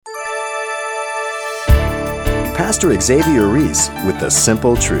Pastor Xavier Reese with the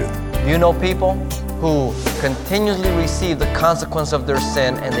simple truth. You know people who continuously receive the consequence of their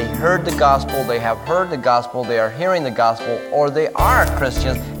sin, and they heard the gospel, they have heard the gospel, they are hearing the gospel, or they are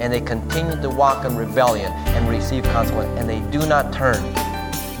Christians and they continue to walk in rebellion and receive consequence, and they do not turn.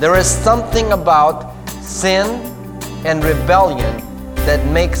 There is something about sin and rebellion that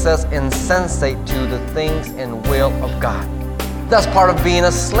makes us insensate to the things and will of God. That's part of being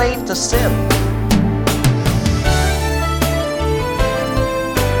a slave to sin.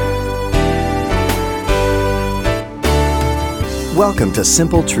 Welcome to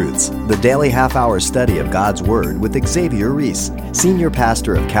Simple Truths, the daily half-hour study of God's Word with Xavier Reese, Senior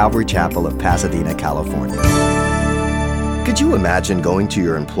Pastor of Calvary Chapel of Pasadena, California. Could you imagine going to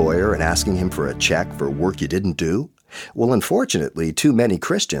your employer and asking him for a check for work you didn't do? Well, unfortunately, too many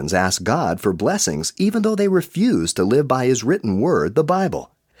Christians ask God for blessings even though they refuse to live by His written Word, the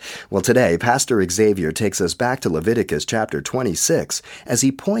Bible. Well, today, Pastor Xavier takes us back to Leviticus chapter 26 as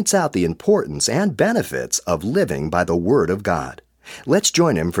he points out the importance and benefits of living by the Word of God. Let's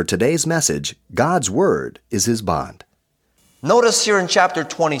join him for today's message, God's Word is His Bond. Notice here in chapter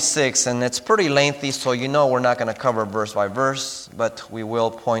 26, and it's pretty lengthy, so you know we're not going to cover verse by verse, but we will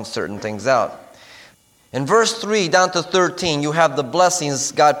point certain things out. In verse 3 down to 13, you have the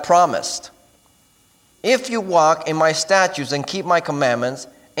blessings God promised. If you walk in my statutes and keep my commandments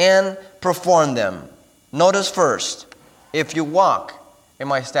and perform them. Notice first, if you walk in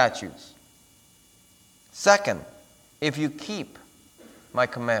my statutes. Second, if you keep my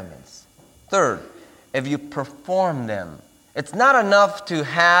commandments. Third, if you perform them. It's not enough to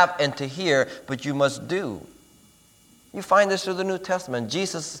have and to hear, but you must do. You find this through the New Testament.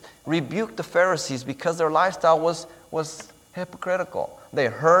 Jesus rebuked the Pharisees because their lifestyle was hypocritical. They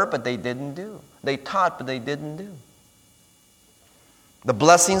heard, but they didn't do. They taught, but they didn't do. The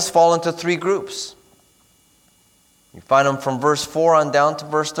blessings fall into three groups. You find them from verse 4 on down to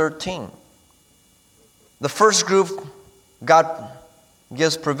verse 13. The first group, God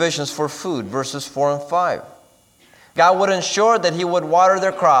gives provisions for food, verses 4 and 5. God would ensure that He would water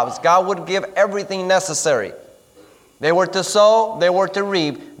their crops. God would give everything necessary. They were to sow, they were to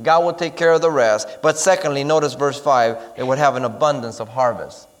reap. God would take care of the rest. But secondly, notice verse 5, they would have an abundance of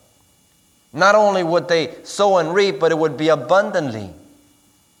harvest. Not only would they sow and reap, but it would be abundantly.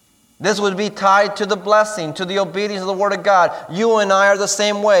 This would be tied to the blessing, to the obedience of the Word of God. You and I are the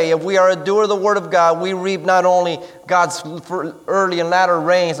same way. If we are a doer of the Word of God, we reap not only God's early and latter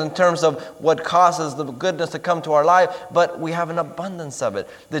rains in terms of what causes the goodness to come to our life, but we have an abundance of it.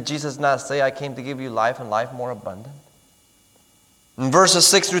 Did Jesus not say, I came to give you life and life more abundant? In verses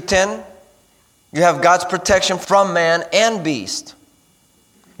 6 through 10, you have God's protection from man and beast.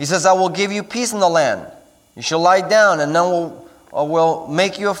 He says, I will give you peace in the land. You shall lie down, and none will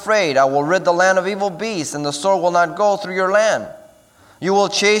make you afraid. I will rid the land of evil beasts, and the sword will not go through your land. You will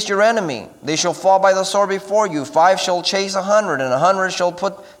chase your enemy. They shall fall by the sword before you. 5 shall chase 100, and 100 shall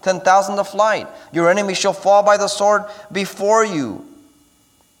put 10,000 to flight. Your enemy shall fall by the sword before you.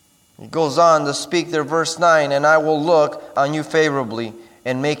 It goes on to speak there, verse 9, and I will look on you favorably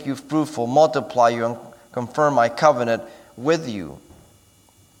and make you fruitful, multiply you, and confirm my covenant with you.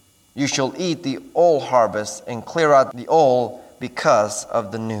 You shall eat the old harvest and clear out the old because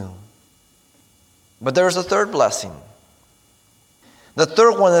of the new. But there's a third blessing. The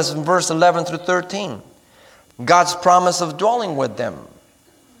third one is in verse 11 through 13. God's promise of dwelling with them.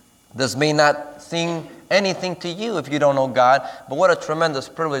 This may not seem anything to you if you don't know God, but what a tremendous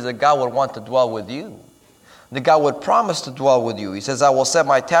privilege that God would want to dwell with you. That God would promise to dwell with you. He says, I will set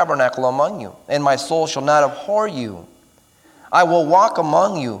my tabernacle among you, and my soul shall not abhor you. I will walk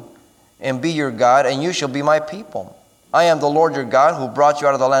among you and be your God, and you shall be my people. I am the Lord your God who brought you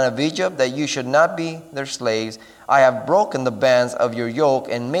out of the land of Egypt, that you should not be their slaves. I have broken the bands of your yoke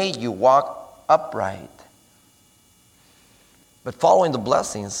and made you walk upright. But following the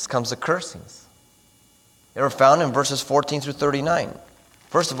blessings comes the cursings. They are found in verses 14 through 39.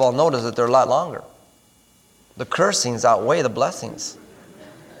 First of all, notice that they're a lot longer. The cursings outweigh the blessings.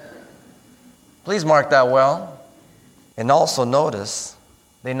 Please mark that well. And also notice,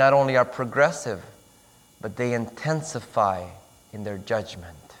 they not only are progressive, but they intensify in their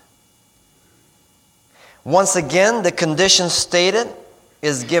judgment. Once again, the condition stated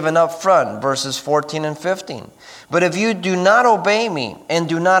is given up front, verses 14 and 15. But if you do not obey me and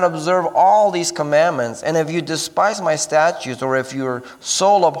do not observe all these commandments, and if you despise my statutes, or if your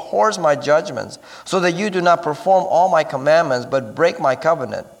soul abhors my judgments, so that you do not perform all my commandments, but break my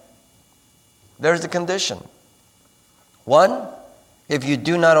covenant, there's the condition. 1, if you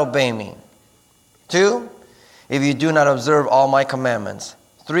do not obey me. 2, if you do not observe all my commandments.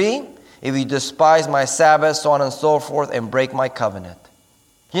 3, if you despise my Sabbath, so on and so forth, and break my covenant.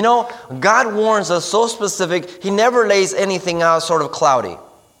 You know, God warns us so specific, He never lays anything out sort of cloudy.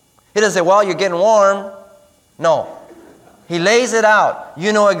 He doesn't say, well, you're getting warm. No. He lays it out.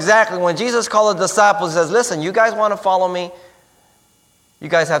 You know exactly. When Jesus called the disciples, He says, listen, you guys want to follow me? You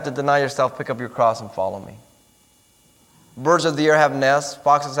guys have to deny yourself, pick up your cross, and follow me. Birds of the air have nests,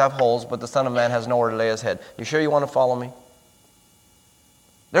 foxes have holes, but the Son of Man has nowhere to lay His head. You sure you want to follow me?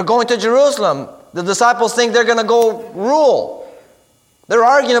 They're going to Jerusalem. The disciples think they're going to go rule. They're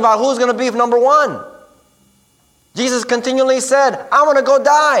arguing about who's going to be number one. Jesus continually said, I want to go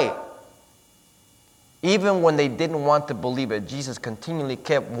die. Even when they didn't want to believe it, Jesus continually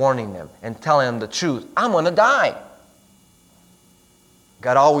kept warning them and telling them the truth. I'm going to die.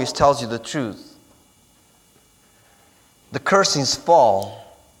 God always tells you the truth. The cursings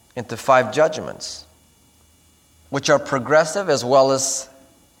fall into 5 judgments, which are progressive as well as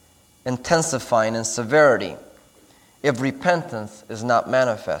intensifying in severity if repentance is not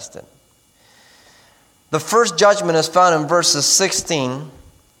manifested. The first judgment is found in verses 16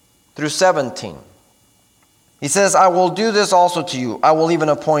 through 17. He says, I will do this also to you. I will even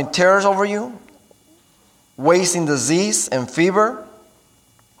appoint terrors over you, wasting disease and fever,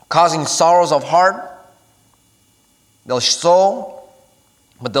 causing sorrows of heart. They'll sow,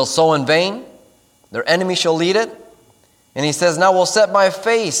 but they'll sow in vain. Their enemy shall lead it. And he says, now I will set my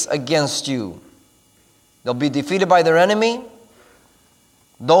face against you. They'll be defeated by their enemy.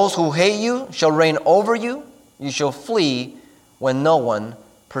 Those who hate you shall reign over you. You shall flee when no one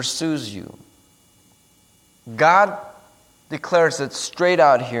pursues you. God declares it straight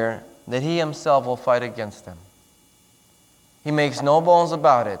out here that He Himself will fight against them. He makes no bones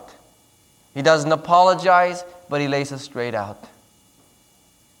about it. He doesn't apologize, but He lays it straight out.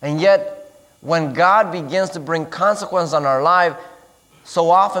 And yet, when God begins to bring consequences on our life,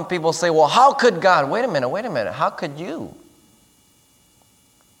 so often people say, well, how could God? Wait a minute. How could you?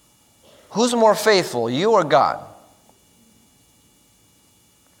 Who's more faithful, you or God?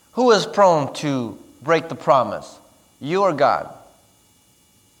 Who is prone to break the promise, you or God?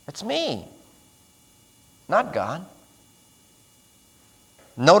 It's me, not God.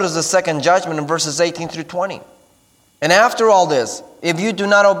 Notice the second judgment in verses 18 through 20. And after all this, if you do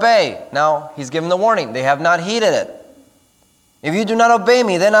not obey, now He's given the warning, they have not heeded it. If you do not obey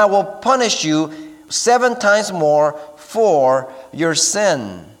me, then I will punish you 7 times more for your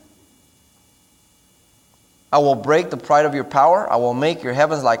sin. I will break the pride of your power. I will make your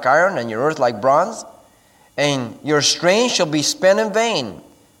heavens like iron and your earth like bronze. And your strain shall be spent in vain.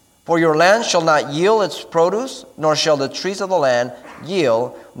 For your land shall not yield its produce, nor shall the trees of the land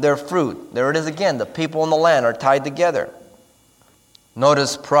yield their fruit. There it is again. The people in the land are tied together.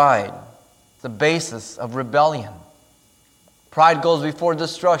 Notice pride, the basis of rebellion. Pride goes before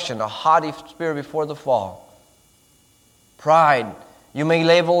destruction, a haughty spirit before the fall. Pride, you may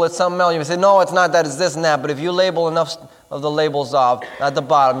label it something else. You may say, no, it's not that, it's this and that. But if you label enough of the labels off, at the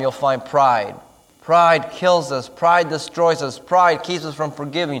bottom you'll find pride. Pride kills us. Pride destroys us. Pride keeps us from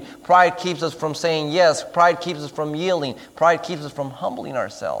forgiving. Pride keeps us from saying yes. Pride keeps us from yielding. Pride keeps us from humbling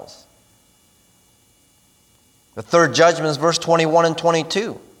ourselves. The third judgment is verse 21 and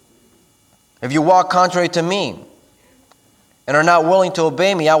 22. If you walk contrary to me and are not willing to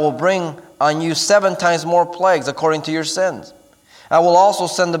obey me, I will bring on you 7 times more plagues according to your sins. I will also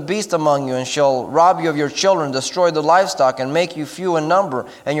send a beast among you, and shall rob you of your children, destroy the livestock, and make you few in number,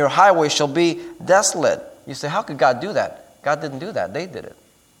 and your highways shall be desolate. You say, how could God do that? God didn't do that. They did it.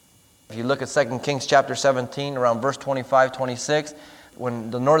 If you look at 2 Kings chapter 17, around verse 25, 26,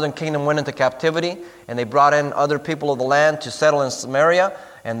 when the northern kingdom went into captivity, and they brought in other people of the land to settle in Samaria,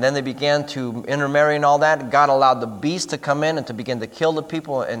 and then they began to intermarry and all that, God allowed the beast to come in and to begin to kill the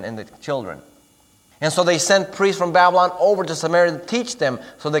people and the children. And so they sent priests from Babylon over to Samaria to teach them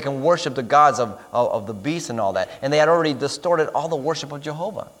so they can worship the gods of the beast and all that. And they had already distorted all the worship of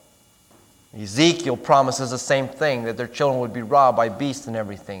Jehovah. Ezekiel promises the same thing, that their children would be robbed by beasts and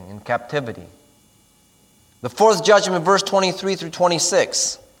everything in captivity. The fourth judgment, verse 23 through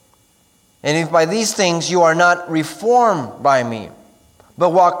 26. And if by these things you are not reformed by me,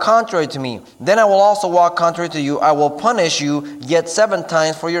 but walk contrary to me, then I will also walk contrary to you. I will punish you yet 7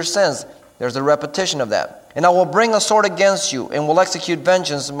 times for your sins. There's a repetition of that. And I will bring a sword against you, and will execute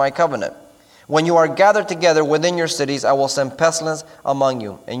vengeance in my covenant. When you are gathered together within your cities, I will send pestilence among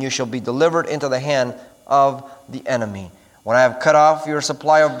you, and you shall be delivered into the hand of the enemy. When I have cut off your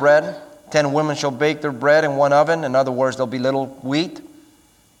supply of bread, 10 women shall bake their bread in one oven. In other words, there'll be little wheat.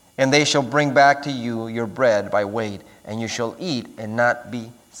 And they shall bring back to you your bread by weight, and you shall eat and not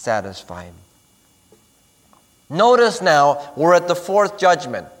be satisfied. Notice now, we're at the fourth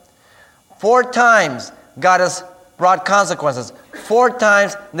judgment. 4 times God has brought consequences. 4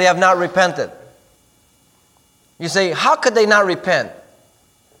 times they have not repented. You say, how could they not repent?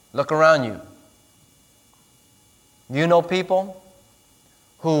 Look around you. You know people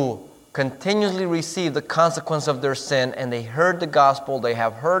who continuously receive the consequence of their sin, and they heard the gospel, they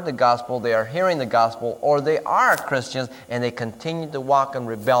have heard the gospel, they are hearing the gospel, or they are Christians and they continue to walk in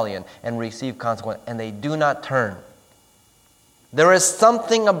rebellion and receive consequence, and they do not turn. There is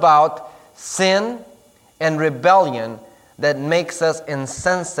something about sin and rebellion that makes us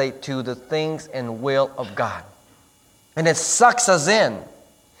insensate to the things and will of God. And it sucks us in.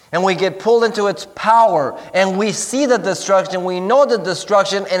 And we get pulled into its power. And we see the destruction. We know the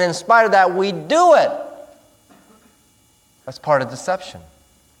destruction. And in spite of that, we do it. That's part of deception.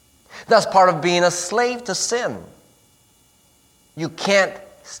 That's part of being a slave to sin. You can't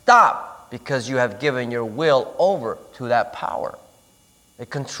stop because you have given your will over to that power. It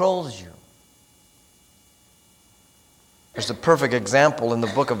controls you. There's a perfect example in the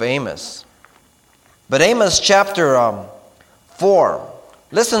book of Amos. But Amos chapter 4,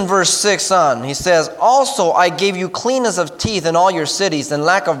 listen verse 6 on. He says, also I gave you cleanness of teeth in all your cities and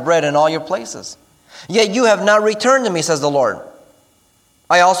lack of bread in all your places. Yet you have not returned to me, says the Lord.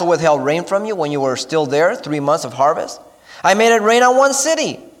 I also withheld rain from you when you were still there, 3 months of harvest. I made it rain on one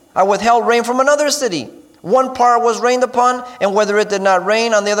city. I withheld rain from another city. One part was rained upon, and whether it did not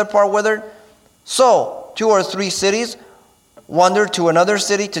rain, on the other part withered. So 2 or 3 cities wandered to another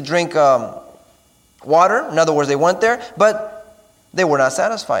city to drink water. In other words, they went there, but they were not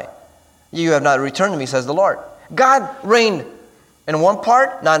satisfied. You have not returned to me, says the Lord. God rained in one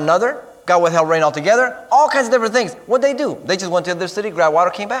part, not another. God withheld rain altogether. All kinds of different things. What'd they do? They just went to the city, grabbed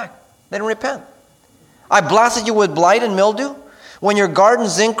water, came back. They didn't repent. I blasted you with blight and mildew. When your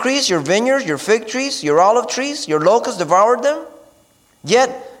gardens increased, your vineyards, your fig trees, your olive trees, your locusts devoured them. Yet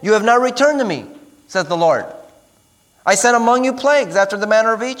you have not returned to me, says the Lord. I sent among you plagues after the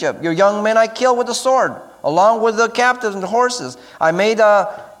manner of Egypt. Your young men I killed with the sword, along with the captives and the horses. I made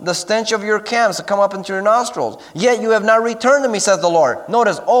the stench of your camps to come up into your nostrils. Yet you have not returned to me, says the Lord.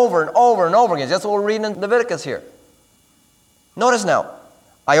 Notice over and over and over again. That's what we're reading in Leviticus here. Notice now.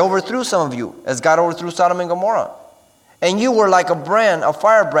 I overthrew some of you, as God overthrew Sodom and Gomorrah. And you were like a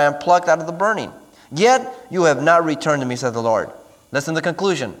firebrand plucked out of the burning. Yet you have not returned to me, says the Lord. Listen to the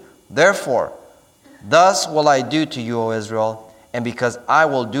conclusion. Therefore, thus will I do to you, O Israel, and because I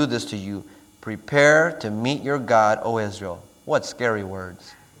will do this to you, prepare to meet your God, O Israel. What scary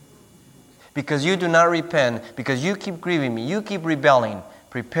words. Because you do not repent, because you keep grieving me, you keep rebelling,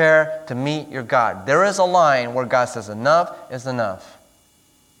 prepare to meet your God. There is a line where God says enough is enough.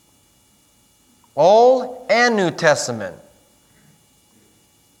 Old and New Testament.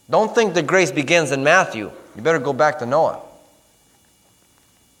 Don't think the grace begins in Matthew. You better go back to Noah.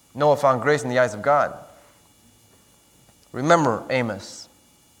 Noah found grace in the eyes of God. Remember Amos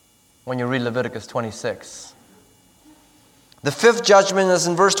when you read Leviticus 26. The 5th judgment is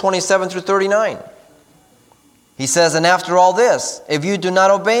in verse 27 through 39. He says, and after all this, if you do not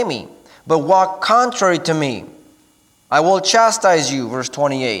obey me, but walk contrary to me, I will chastise you, verse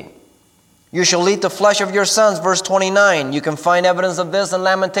 28. You shall eat the flesh of your sons, verse 29. You can find evidence of this in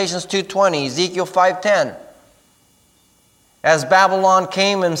Lamentations 2:20, Ezekiel 5:10. As Babylon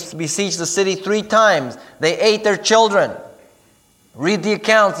came and besieged the city 3 times, they ate their children. Read the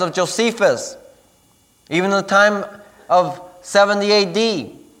accounts of Josephus. Even in the time of 70 AD.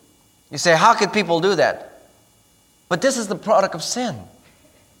 You say, how could people do that? But this is the product of sin.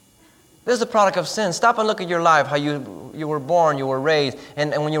 This is the product of sin. Stop and look at your life, how you were born, you were raised,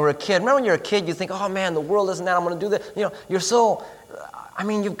 and when you were a kid. Remember when you're a kid, you think, oh man, the world isn't that, I'm going to do this. You know,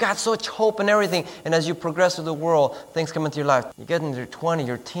 you've got such hope and everything. And as you progress through the world, things come into your life. You get into your 20s,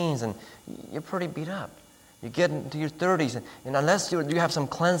 your teens, and you're pretty beat up. You get into your 30s, and unless you have some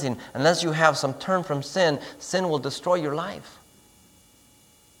cleansing, unless you have some turn from sin, sin will destroy your life.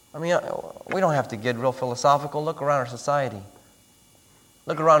 I mean, we don't have to get real philosophical. Look around our society.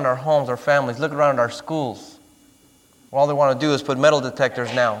 Look around our homes, our families. Look around our schools. All they want to do is put metal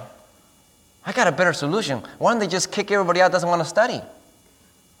detectors now. I got a better solution. Why don't they just kick everybody out that doesn't want to study?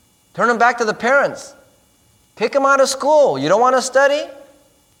 Turn them back to the parents. Kick them out of school. You don't want to study?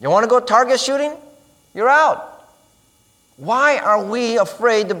 You want to go target shooting? You're out. Why are we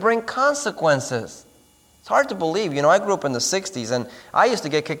afraid to bring consequences? It's hard to believe. You know, I grew up in the 60s, and I used to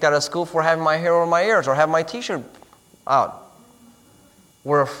get kicked out of school for having my hair over my ears or having my t-shirt out.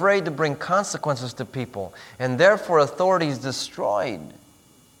 We're afraid to bring consequences to people, and therefore authority is destroyed.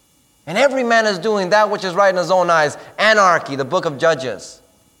 And every man is doing that which is right in his own eyes. Anarchy, the book of Judges.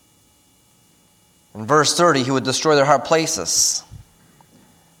 In verse 30, he would destroy their high places.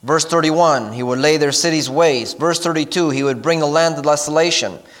 Verse 31, he would lay their cities waste. Verse 32, he would bring the land to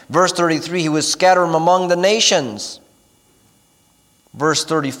desolation. Verse 33, he would scatter them among the nations. Verse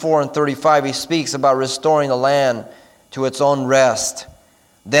 34 and 35, he speaks about restoring the land to its own rest.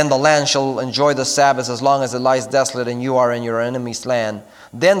 Then the land shall enjoy the Sabbath as long as it lies desolate and you are in your enemy's land.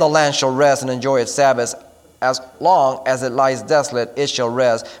 Then the land shall rest and enjoy its Sabbath. As long as it lies desolate, it shall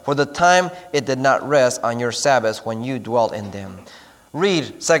rest. For the time it did not rest on your Sabbaths when you dwelt in them.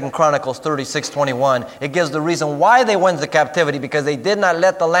 Read 2 Chronicles 36:21. It gives the reason why they went into captivity, because they did not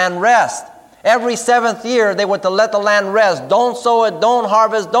let the land rest. Every 7th year, they were to let the land rest. Don't sow it, don't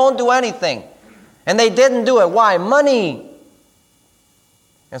harvest, don't do anything. And they didn't do it. Why? Money.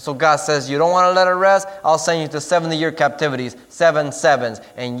 And so God says, you don't want to let it rest? I'll send you to 70-year captivities, 7 sevens,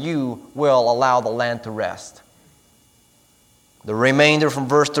 and you will allow the land to rest. The remainder from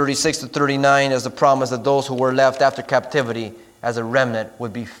verse 36 to 39 is the promise that those who were left after captivity as a remnant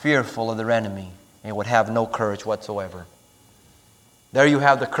would be fearful of their enemy and would have no courage whatsoever. There you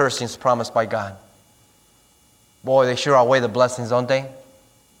have the cursings promised by God. Boy, they sure outweigh the blessings, don't they?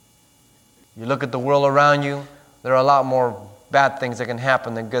 You look at the world around you, there are a lot more bad things that can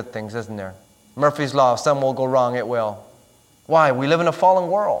happen than good things, isn't there? Murphy's Law, if something will go wrong, it will. Why? We live in a fallen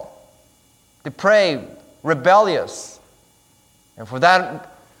world. Depraved, rebellious. And for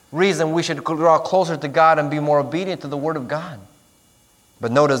that reason, we should draw closer to God and be more obedient to the Word of God.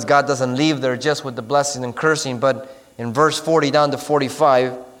 But notice God doesn't leave there just with the blessing and cursing, but in verse 40 down to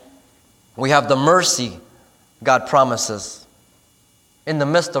 45, we have the mercy God promises in the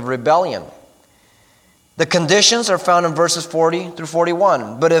midst of rebellion. The conditions are found in verses 40 through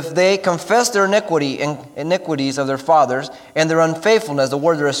 41. But if they confess their iniquity and iniquities of their fathers and their unfaithfulness, the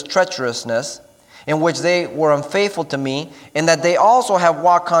word there is treacherousness, in which they were unfaithful to me, and that they also have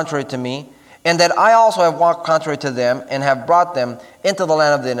walked contrary to me, and that I also have walked contrary to them, and have brought them into the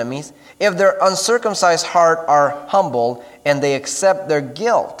land of the enemies, if their uncircumcised heart are humbled, and they accept their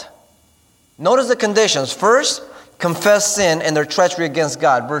guilt. Notice the conditions. First, confess sin and their treachery against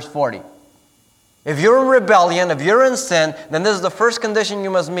God. Verse 40. If you're in rebellion, if you're in sin, then this is the first condition you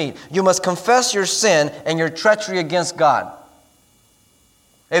must meet. You must confess your sin and your treachery against God.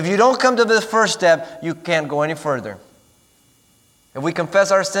 If you don't come to this first step, you can't go any further. If we confess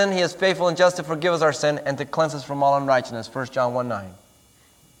our sin, He is faithful and just to forgive us our sin and to cleanse us from all unrighteousness. 1 John 1:9.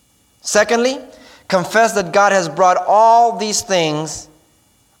 Secondly, confess that God has brought all these things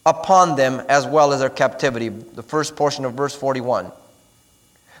upon them as well as their captivity. The first portion of verse 41.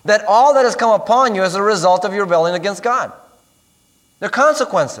 That all that has come upon you is a result of your rebellion against God. There are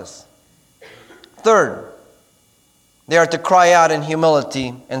consequences. Third, they are to cry out in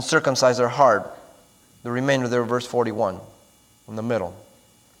humility and circumcise their heart. The remainder there, verse 41, in the middle.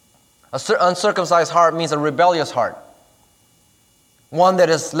 An uncircumcised heart means a rebellious heart. One that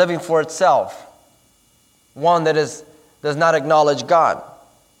is living for itself. One that does not acknowledge God.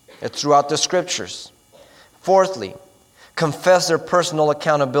 It's throughout the Scriptures. Fourthly, confess their personal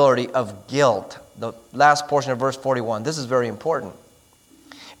accountability of guilt. The last portion of verse 41. This is very important.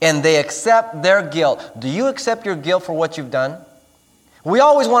 And they accept their guilt. Do you accept your guilt for what you've done? We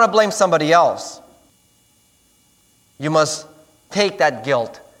always want to blame somebody else. You must take that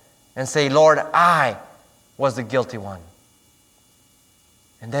guilt and say, Lord, I was the guilty one.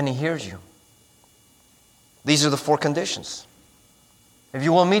 And then He hears you. These are the 4 conditions. If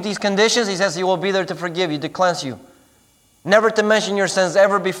you will meet these conditions, He says He will be there to forgive you, to cleanse you. Never to mention your sins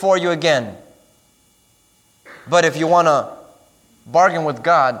ever before you again. But if you want to bargain with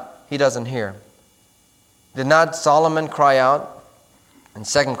God, He doesn't hear. Did not Solomon cry out in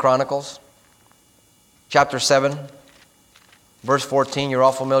 2 Chronicles chapter 7, verse 14? You're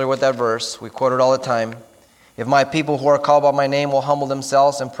all familiar with that verse. We quote it all the time. If my people who are called by my name will humble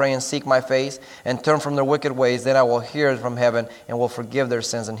themselves and pray and seek my face and turn from their wicked ways, then I will hear from heaven and will forgive their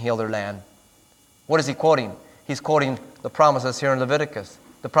sins and heal their land. What is he quoting? He's quoting the promises here in Leviticus.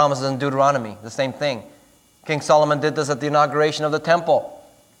 The promises in Deuteronomy, the same thing. King Solomon did this at the inauguration of the temple.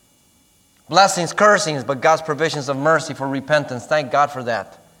 Blessings, cursings, but God's provisions of mercy for repentance. Thank God for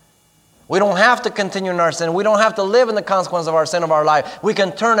that. We don't have to continue in our sin. We don't have to live in the consequence of our sin of our life. We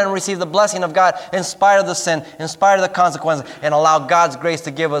can turn and receive the blessing of God in spite of the sin, in spite of the consequences, and allow God's grace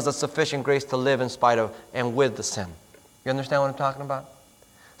to give us the sufficient grace to live in spite of and with the sin. You understand what I'm talking about?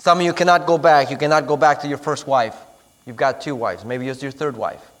 Some of you cannot go back. You cannot go back to your first wife. You've got 2 wives. Maybe it's your 3rd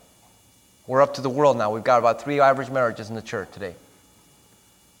wife. We're up to the world now. We've got about 3 average marriages in the church today.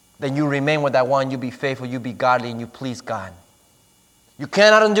 Then you remain with that one. You be faithful. You be godly, and you please God. You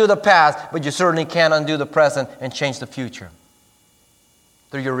cannot undo the past, but you certainly can undo the present and change the future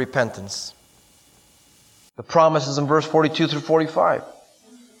through your repentance. The promise is in verse 42 through 45.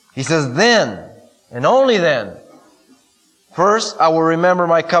 He says, then, and only then, first I will remember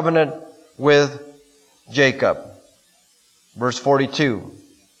my covenant with Jacob. Verse 42.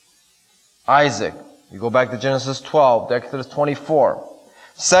 Isaac. You go back to Genesis 12, to Exodus 24.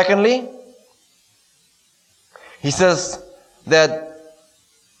 Secondly, he says that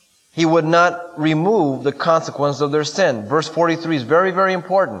he would not remove the consequence of their sin. Verse 43 is very, very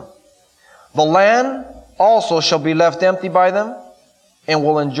important. The land also shall be left empty by them, and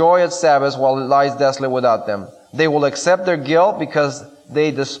will enjoy its Sabbaths while it lies desolate without them. They will accept their guilt because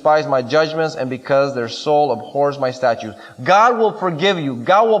they despise my judgments and because their soul abhors my statutes. God will forgive you.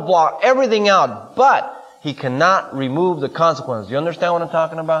 God will block everything out, but He cannot remove the consequences. You understand what I'm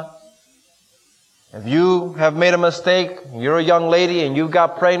talking about? If you have made a mistake, you're a young lady and you've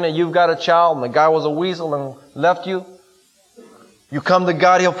got pregnant, you've got a child, and the guy was a weasel and left you, you come to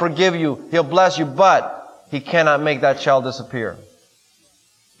God, He'll forgive you, He'll bless you, but He cannot make that child disappear.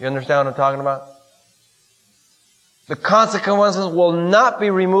 You understand what I'm talking about? The consequences will not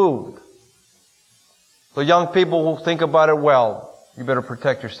be removed. So young people who think about it well, you better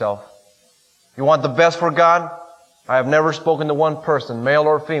protect yourself. You want the best for God? I have never spoken to one person, male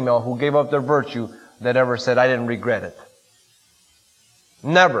or female, who gave up their virtue that ever said, I didn't regret it.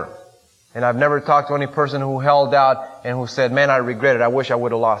 Never. And I've never talked to any person who held out and who said, man, I regret it. I wish I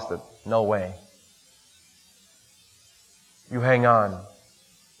would have lost it. No way. You hang on.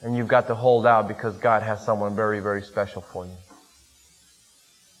 And you've got to hold out because God has someone very, very special for you.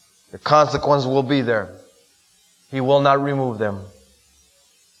 The consequence will be there. He will not remove them.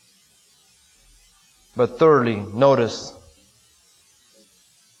 But thirdly, notice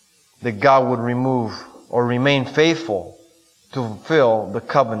that God would remove or remain faithful to fulfill the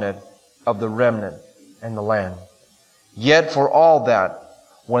covenant of the remnant and the land. Yet for all that,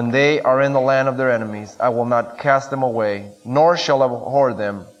 when they are in the land of their enemies, I will not cast them away, nor shall I abhor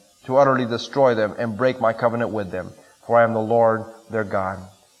them to utterly destroy them and break my covenant with them. For I am the Lord their God.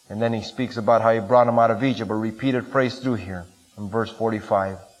 And then he speaks about how he brought them out of Egypt, a repeated phrase through here in verse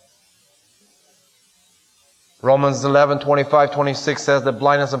 45. Romans 11:25-26 says that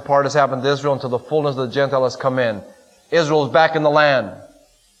blindness in part has happened to Israel until the fullness of the Gentile has come in. Israel is back in the land.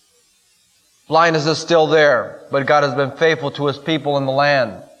 Blindness is still there, but God has been faithful to His people in the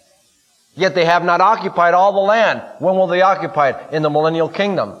land. Yet they have not occupied all the land. When will they occupy it? In the millennial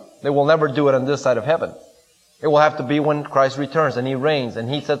kingdom. They will never do it on this side of heaven. It will have to be when Christ returns and He reigns and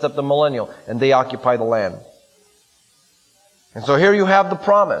He sets up the millennial and they occupy the land. And so here you have the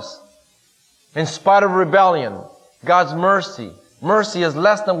promise. In spite of rebellion, God's mercy. Mercy is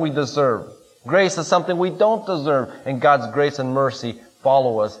less than we deserve. Grace is something we don't deserve. And God's grace and mercy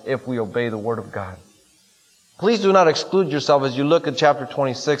follow us if we obey the Word of God. Please do not exclude yourself as you look at chapter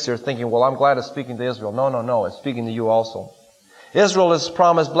 26 here thinking, well, I'm glad it's speaking to Israel. No. It's speaking to you also. Israel is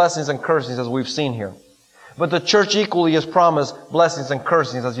promised blessings and cursings as we've seen here. But the church equally is promised blessings and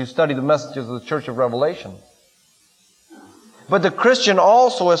cursings as you study the messages of the church of Revelation. But the Christian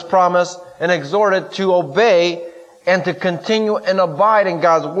also is promised and exhorted to obey and to continue and abide in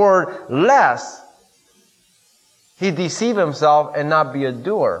God's Word, lest he deceive himself and not be a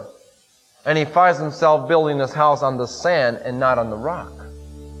doer. And he finds himself building his house on the sand and not on the rock.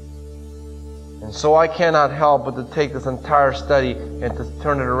 And so I cannot help but to take this entire study and to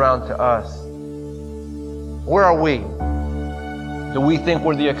turn it around to us. Where are we? Do we think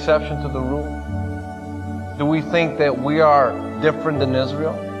we're the exception to the rule? Do we think that we are different than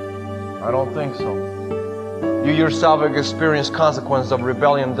Israel? I don't think so. You yourself have experienced consequences of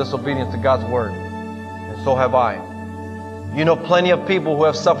rebellion and disobedience to God's Word. And so have I. You know plenty of people who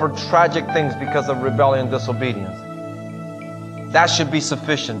have suffered tragic things because of rebellion and disobedience. That should be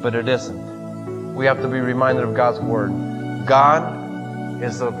sufficient, but it isn't. We have to be reminded of God's Word. God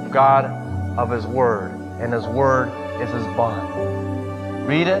is a God of His Word, and His Word is His bond.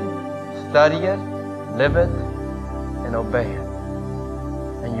 Read it, study it, live it, and obey it.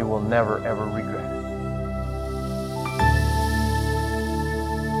 And you will never, ever regret it.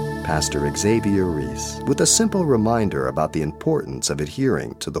 Pastor Xavier Reese with a simple reminder about the importance of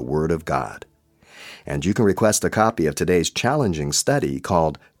adhering to the Word of God. And you can request a copy of today's challenging study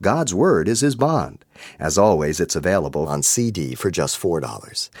called God's Word is His Bond. As always, it's available on CD for just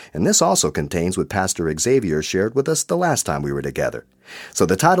 $4. And this also contains what Pastor Xavier shared with us the last time we were together. So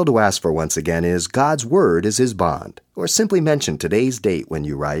the title to ask for once again is God's Word is His Bond, or simply mention today's date when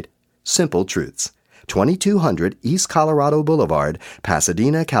you write Simple Truths, 2200 East Colorado Boulevard,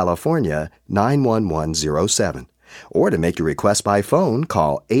 Pasadena, California, 91107. Or to make your request by phone,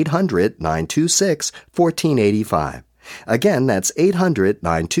 call 800-926-1485. Again, that's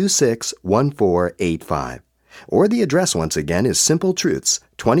 800-926-1485. Or the address once again is Simple Truths,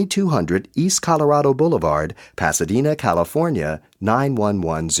 2200 East Colorado Boulevard, Pasadena, California,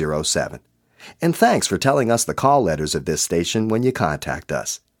 91107. And thanks for telling us the call letters of this station when you contact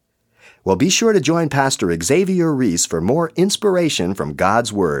us. Well, be sure to join Pastor Xavier Reese for more inspiration from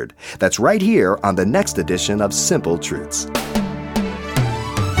God's Word. That's right here on the next edition of Simple Truths.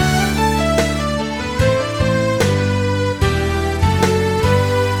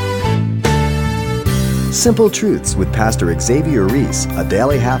 Simple Truths with Pastor Xavier Reese, a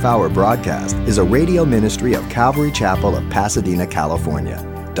daily half-hour broadcast, is a radio ministry of Calvary Chapel of Pasadena, California.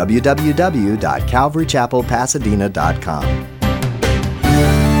 www.calvarychapelpasadena.com.